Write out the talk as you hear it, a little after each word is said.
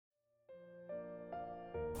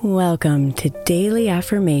Welcome to Daily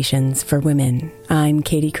Affirmations for Women. I'm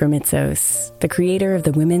Katie Kremitzos, the creator of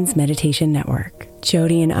the Women's Meditation Network.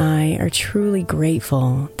 Jody and I are truly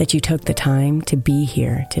grateful that you took the time to be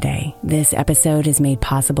here today. This episode is made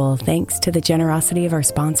possible thanks to the generosity of our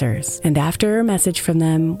sponsors. And after a message from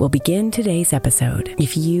them, we'll begin today's episode.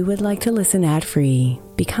 If you would like to listen ad-free,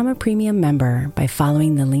 become a premium member by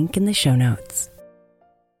following the link in the show notes.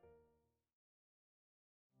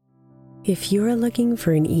 If you're looking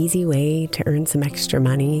for an easy way to earn some extra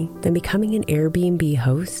money, then becoming an Airbnb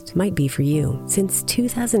host might be for you. Since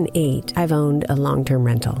 2008, I've owned a long-term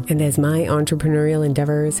rental. And as my entrepreneurial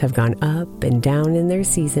endeavors have gone up and down in their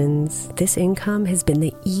seasons, this income has been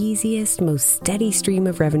the easiest, most steady stream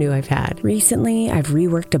of revenue I've had. Recently, I've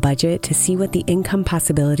reworked a budget to see what the income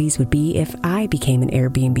possibilities would be if I became an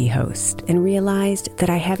Airbnb host, and realized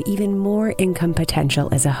that I have even more income potential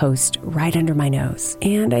as a host right under my nose.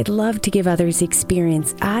 And I'd love to give others the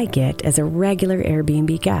experience I get as a regular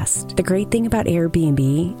Airbnb guest. The great thing about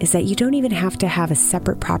Airbnb is that you don't even have to have a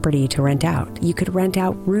separate property to rent out. You could rent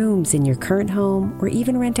out rooms in your current home or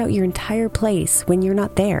even rent out your entire place when you're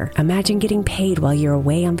not there. Imagine getting paid while you're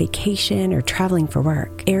away on vacation or traveling for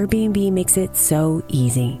work. Airbnb makes it so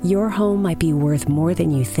easy. Your home might be worth more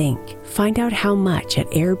than you think. Find out how much at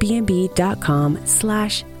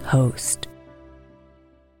airbnb.com/host.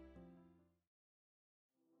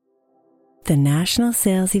 The national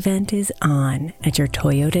sales event is on at your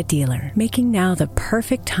Toyota dealer, making now the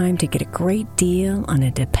perfect time to get a great deal on a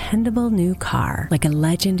dependable new car, like a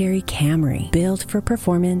legendary Camry, built for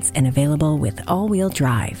performance and available with all-wheel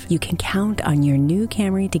drive. You can count on your new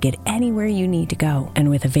Camry to get anywhere you need to go. And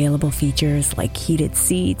with available features like heated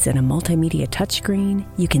seats and a multimedia touchscreen,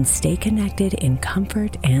 you can stay connected in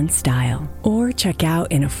comfort and style. Or check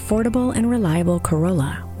out an affordable and reliable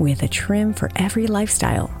Corolla with a trim for every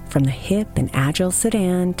lifestyle. From the hip and agile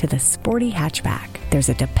sedan to the sporty hatchback, there's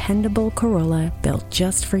a dependable Corolla built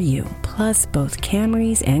just for you. Plus, both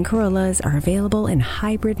Camrys and Corollas are available in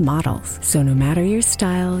hybrid models. So no matter your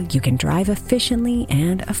style, you can drive efficiently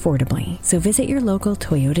and affordably. So visit your local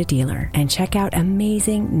Toyota dealer and check out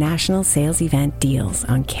amazing national sales event deals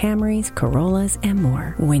on Camrys, Corollas, and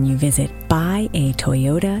more when you visit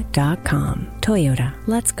buyatoyota.com. Toyota,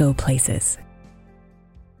 let's go places.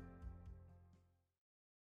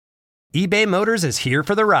 eBay Motors is here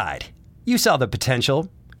for the ride. You saw the potential.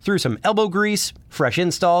 Through some elbow grease, fresh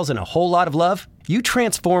installs, and a whole lot of love, you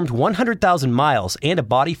transformed 100,000 miles and a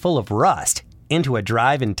body full of rust into a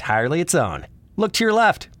drive entirely its own. Look to your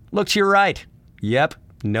left. Look to your right. Yep,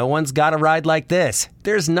 no one's got a ride like this.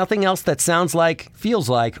 There's nothing else that sounds like, feels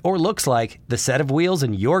like, or looks like the set of wheels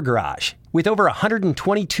in your garage. With over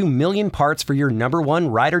 122 million parts for your number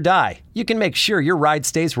one ride or die, you can make sure your ride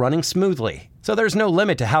stays running smoothly. So there's no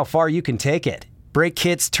limit to how far you can take it. Brake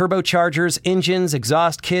kits, turbochargers, engines,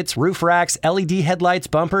 exhaust kits, roof racks, LED headlights,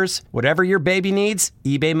 bumpers, whatever your baby needs,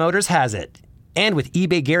 eBay Motors has it. And with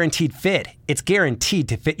eBay Guaranteed Fit, it's guaranteed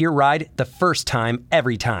to fit your ride the first time,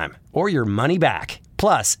 every time, or your money back.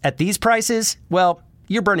 Plus, at these prices, well,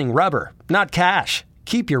 you're burning rubber, not cash.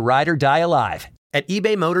 Keep your ride or die alive at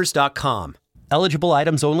ebaymotors.com. Eligible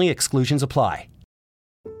items only. Exclusions apply.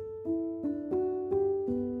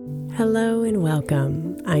 Hello and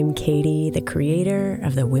welcome. I'm Katie, the creator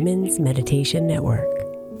of the Women's Meditation Network.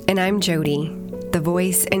 And I'm Jody, the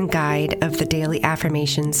voice and guide of the Daily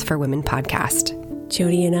Affirmations for Women podcast.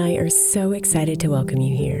 Jody and I are so excited to welcome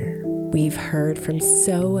you here. We've heard from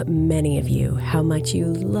so many of you how much you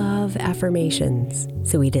love affirmations,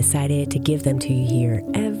 so we decided to give them to you here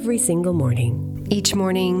every single morning. Each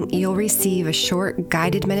morning, you'll receive a short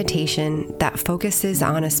guided meditation that focuses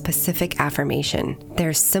on a specific affirmation.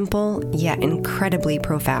 They're simple, yet incredibly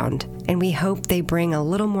profound, and we hope they bring a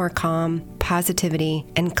little more calm, positivity,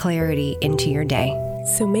 and clarity into your day.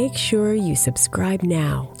 So make sure you subscribe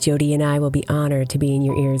now. Jody and I will be honored to be in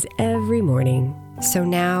your ears every morning. So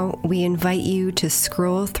now we invite you to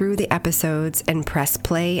scroll through the episodes and press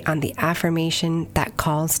play on the affirmation that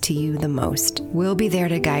calls to you the most. We'll be there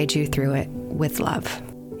to guide you through it with love.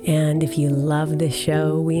 And if you love this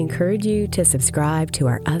show, we encourage you to subscribe to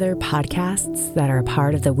our other podcasts that are a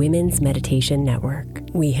part of the Women's Meditation Network.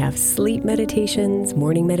 We have sleep meditations,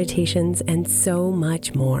 morning meditations, and so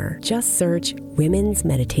much more. Just search Women's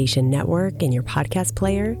Meditation Network in your podcast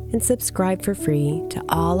player and subscribe for free to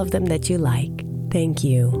all of them that you like. Thank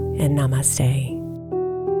you, and namaste.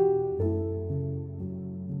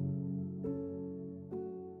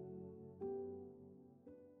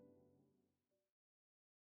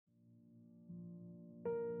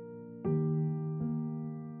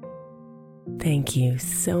 Thank you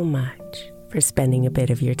so much for spending a bit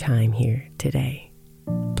of your time here today.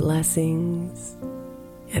 Blessings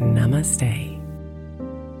and namaste.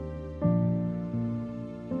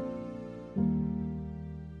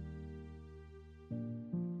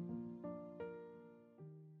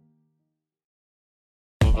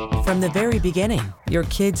 From the very beginning, your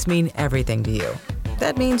kids mean everything to you.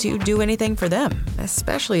 That means you do anything for them,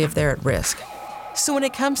 especially if they're at risk. So when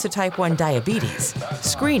it comes to type 1 diabetes,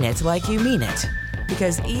 screen it like you mean it.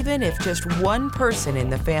 Because even if just one person in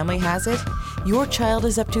the family has it, your child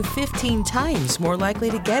is up to 15 times more likely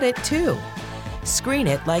to get it too. Screen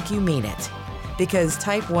it like you mean it. Because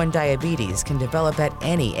type 1 diabetes can develop at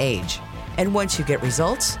any age. And once you get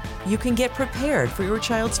results, you can get prepared for your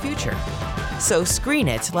child's future. So screen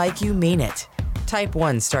it like you mean it. Type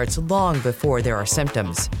 1 starts long before there are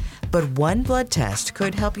symptoms, but one blood test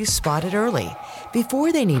could help you spot it early,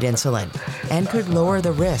 before they need insulin, and could lower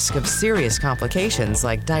the risk of serious complications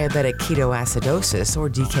like diabetic ketoacidosis or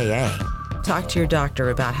DKA. Talk to your doctor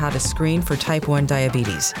about how to screen for type 1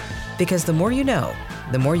 diabetes, because the more you know,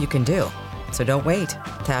 the more you can do. So don't wait.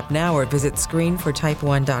 Tap now or visit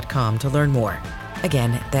screenfortype1.com to learn more.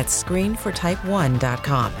 Again, that's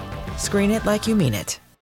screenfortype1.com. Screen it like you mean it.